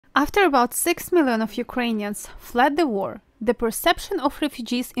After about 6 million of Ukrainians fled the war, the perception of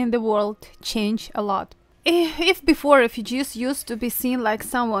refugees in the world changed a lot. If before refugees used to be seen like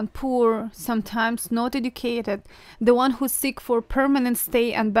someone poor, sometimes not educated, the one who seek for permanent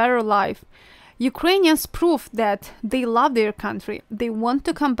stay and better life, Ukrainians proved that they love their country, they want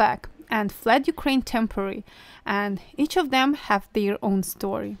to come back, and fled Ukraine temporarily, and each of them have their own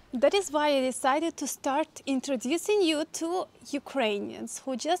story. That is why I decided to start introducing you to Ukrainians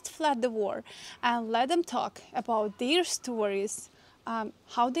who just fled the war and let them talk about their stories,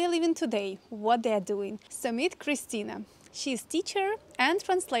 how they're living today, what they're doing. So meet Kristina. She is teacher and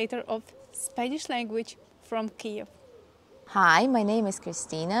translator of Spanish language from Kiev. Hi, my name is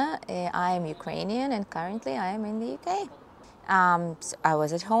Kristina. I am Ukrainian and currently I am in the UK. So I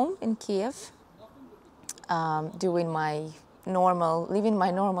was at home in Kiev, living my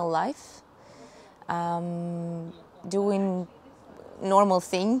normal life, doing normal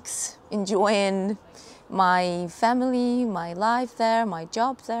things, enjoying my family, my life there, my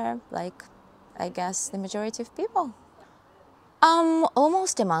job there, like I guess the majority of people.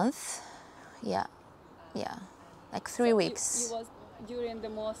 Almost a month, yeah, like 3 weeks. It was during the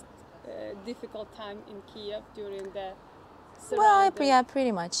most difficult time in Kiev, during the Well, yeah,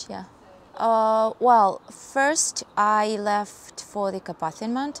 pretty much, yeah. Well, first I left for the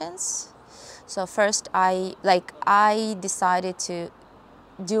Carpathian Mountains. So first I decided to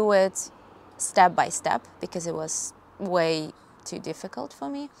do it step by step because it was way too difficult for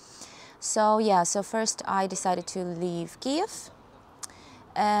me. So yeah, so first I decided to leave Kiev.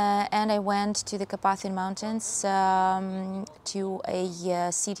 And I went to the Carpathian Mountains to a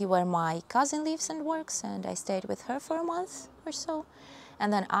city where my cousin lives and works, and I stayed with her for a month or so.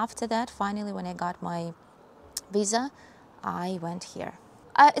 And then after that, finally, when I got my visa, I went here.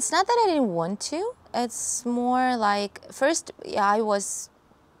 It's not that I didn't want to. It's more like, first, I was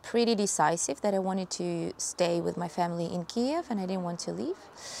pretty decisive that I wanted to stay with my family in Kiev and I didn't want to leave.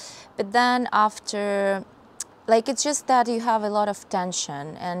 But then after, it's just that you have a lot of tension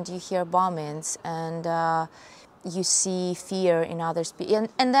and you hear bombings and you see fear in others.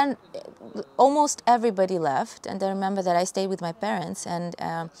 And then almost everybody left. And I remember that I stayed with my parents, and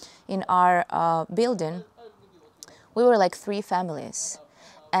in our building, we were like 3 families.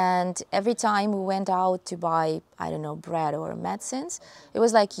 And every time we went out to buy, I don't know, bread or medicines, it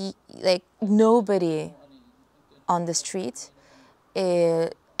was like nobody on the street,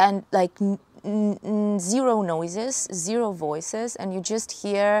 and like zero noises, zero voices, and you just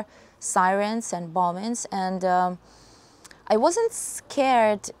hear sirens and bombings. And I wasn't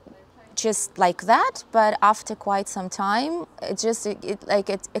scared just like that, but after quite some time, it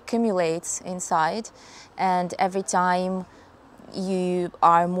accumulates inside, and every time you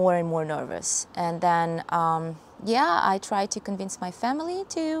are more and more nervous. And then yeah, I tried to convince my family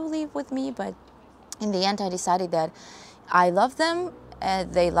to live with me, but in the end I decided that I love them,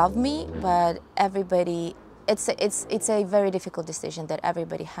 they love me, but everybody, it's a very difficult decision that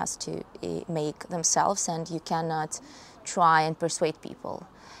everybody has to make themselves, and you cannot try and persuade people.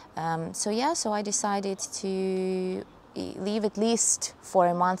 So yeah, so I decided to leave at least for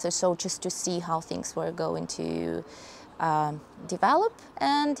a month or so, just to see how things were going to develop.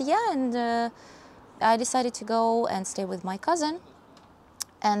 And yeah, and I decided to go and stay with my cousin,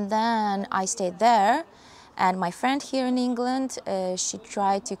 and then I stayed there. And my friend here in England, she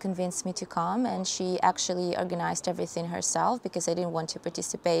tried to convince me to come, and she actually organized everything herself because I didn't want to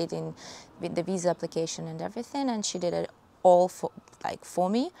participate in the visa application and everything, and she did it all for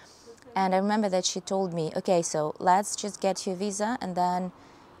me. And I remember that she told me, okay, so let's just get your visa, and then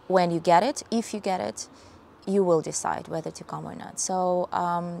when you get it, if you get it, you will decide whether to come or not. So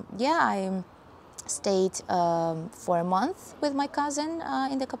yeah, I stayed for a month with my cousin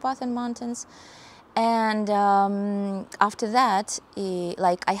in the Carpathian Mountains. And after that,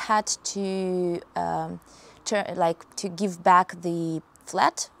 I had to to give back the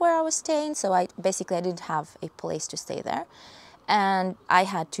flat where I was staying. So I didn't have a place to stay there, and I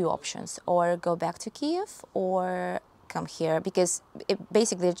had 2 options: or go back to Kiev or come here, because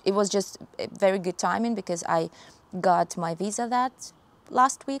it was just a very good timing, because I got my visa that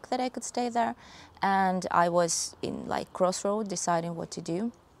last week that I could stay there, and I was in crossroad deciding what to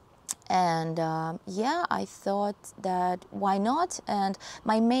do. And yeah, I thought that why not? And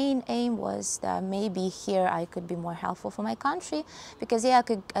my main aim was that maybe here I could be more helpful for my country, because yeah,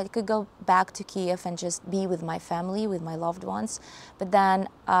 I could go back to Kiev and just be with my family, with my loved ones. But then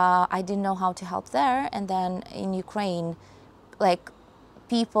I didn't know how to help there. And then in Ukraine,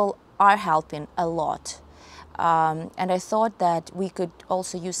 people are helping a lot. And I thought that we could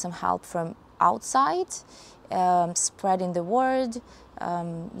also use some help from outside, spreading the word,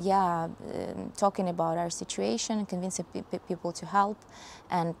 talking about our situation, convincing people to help,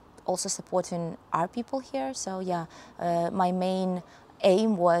 and also supporting our people here. So yeah, my main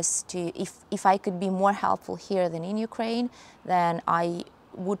aim was to, if I could be more helpful here than in Ukraine, then I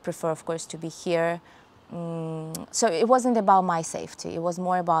would prefer, of course, to be here. So it wasn't about my safety, it was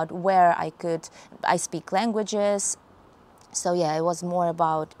more about where I speak languages. So yeah, it was more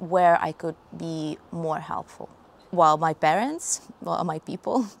about where I could be more helpful. Well, my parents, well, my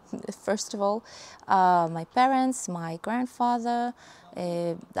people, first of all, my parents, my grandfather,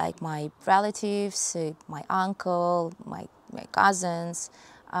 like my relatives, my uncle, my cousins.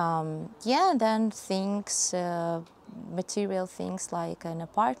 Yeah, then things, material things like an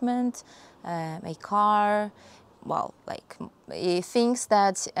apartment, a car, well, like things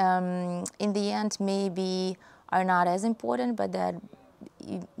that in the end maybe are not as important, but that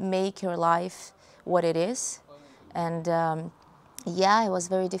make your life what it is. And yeah, it was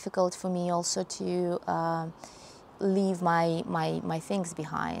very difficult for me also to leave my things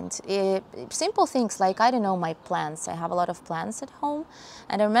behind. Simple things like, I don't know, my plants. I have a lot of plants at home,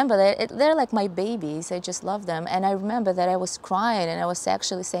 and I remember that they're like my babies. I just love them, and I remember that I was crying and I was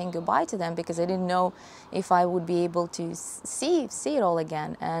actually saying goodbye to them because I didn't know if I would be able to see it all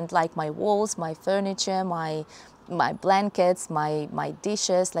again. And like my walls, my furniture, my blankets, my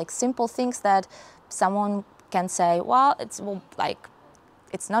dishes, like simple things that someone can say, well, it's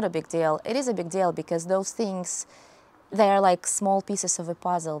not a big deal. It is a big deal because those things, they are like small pieces of a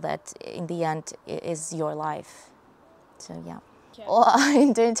puzzle that in the end is your life. So yeah. Well, I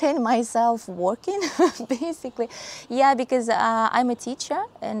entertain myself working, basically. Yeah, because I'm a teacher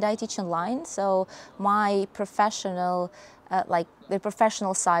and I teach online. So my professional, like the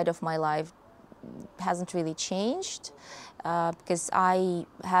professional side of my life hasn't really changed because I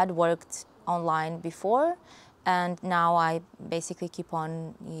had worked online before, and now I basically keep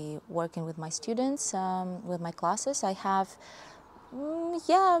on working with my students, with my classes. I have,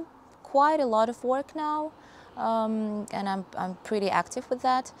 yeah, quite a lot of work now, and I'm pretty active with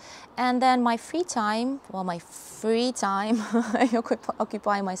that. And then my free time, I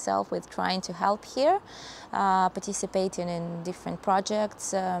occupy myself with trying to help here, participating in different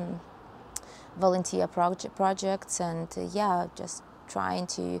projects, volunteer projects, and yeah, just trying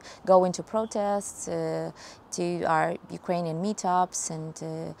to go into protests, to our Ukrainian meetups,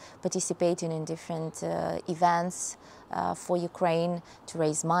 and participating in different events for Ukraine, to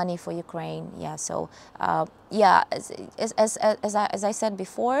raise money for Ukraine. Yeah, so yeah, as I said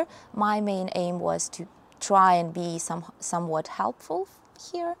before, my main aim was to try and be somewhat helpful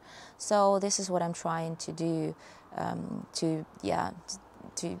here. So this is what I'm trying to do,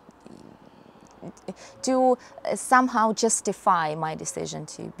 to somehow justify my decision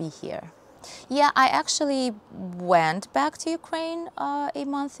to be here. Yeah, I actually went back to Ukraine a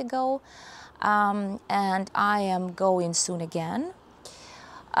month ago, and I am going soon again.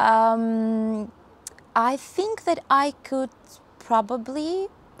 I think that I could probably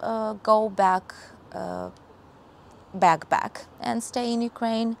go back and stay in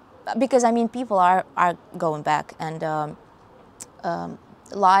Ukraine, because I mean people are going back, and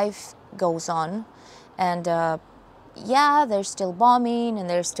life goes on, and yeah, there's still bombing and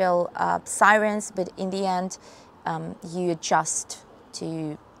there's still sirens, but in the end you adjust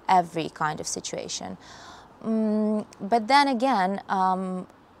to every kind of situation. But then again,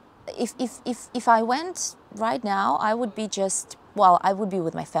 if I went right now, I would be I would be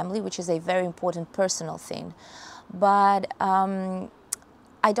with my family, which is a very important personal thing, but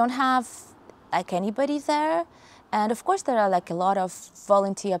I don't have like anybody there. And of course there are like a lot of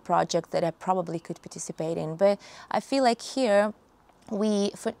volunteer projects that I probably could participate in, but I feel like here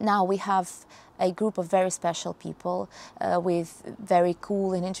for now we have a group of very special people with very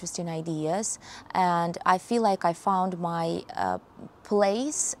cool and interesting ideas, and I feel like I found my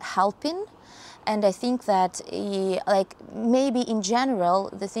place helping. And I think that like maybe in general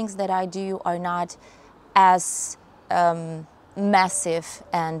the things that I do are not as massive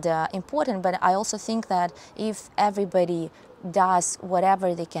and important, but I also think that if everybody does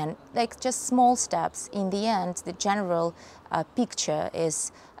whatever they can, like just small steps, in the end the general picture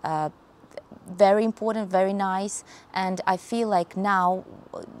is very important, very nice. And I feel like now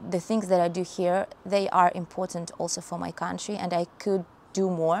the things that I do here, they are important also for my country, and I could do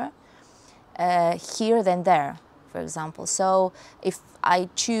more here than there, for example. So if I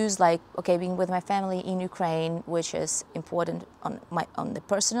choose, like, okay, being with my family in Ukraine, which is important on the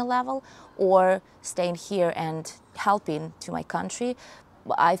personal level, or staying here and helping to my country,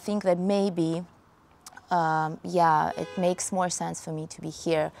 I think that maybe, yeah, it makes more sense for me to be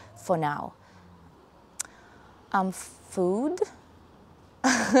here for now. Food.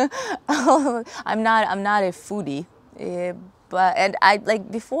 I'm not a foodie, but and I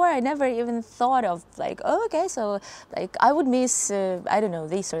like before I never even thought of like, oh, okay, so like I would miss I don't know,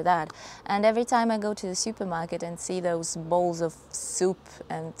 this or that, and every time I go to the supermarket and see those bowls of soup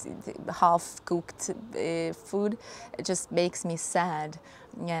and half cooked food, it just makes me sad,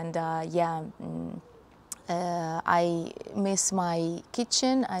 and yeah. I miss my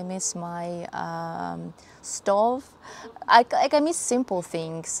kitchen, I miss my stove. I miss simple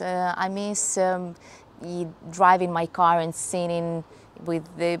things. I miss driving my car and sitting with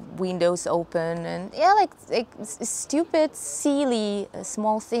the windows open, and yeah, like stupid, silly,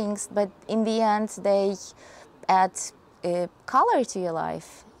 small things, but in the end they add color to your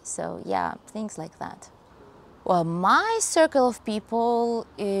life. So yeah, things like that. Well, my circle of people,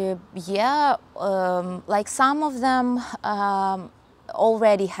 yeah, like some of them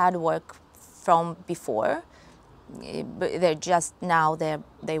already had work from before, but they're just now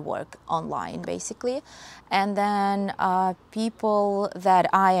they work online basically, and then people that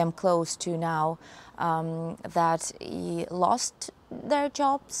I am close to now that lost their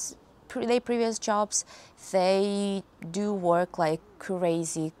jobs, their previous jobs, they do work like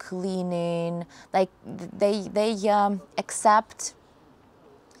crazy, cleaning, like they accept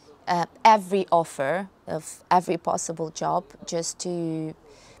every offer of every possible job just to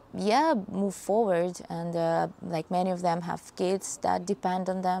yeah move forward, and like many of them have kids that depend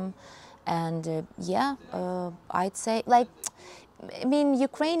on them, and yeah, I'd say like, I mean,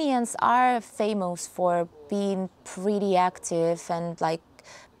 Ukrainians are famous for being pretty active, and like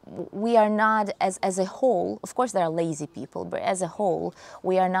we are not, as a whole, of course there are lazy people, but as a whole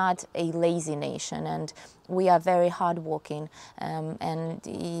we are not a lazy nation, and we are very hardworking, and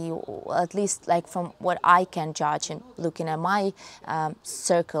at least like from what I can judge and looking at my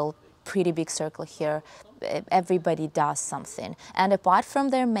circle, pretty big circle here, everybody does something, and apart from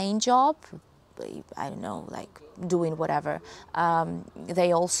their main job, I don't know, like doing whatever,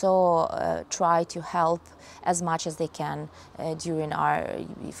 they also try to help as much as they can during our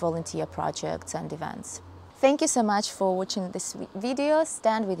volunteer projects and events. Thank you so much for watching this video.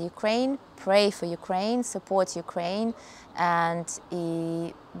 Stand with Ukraine, pray for Ukraine, support Ukraine, and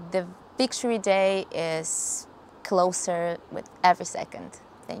the victory day is closer with every second.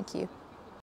 Thank you.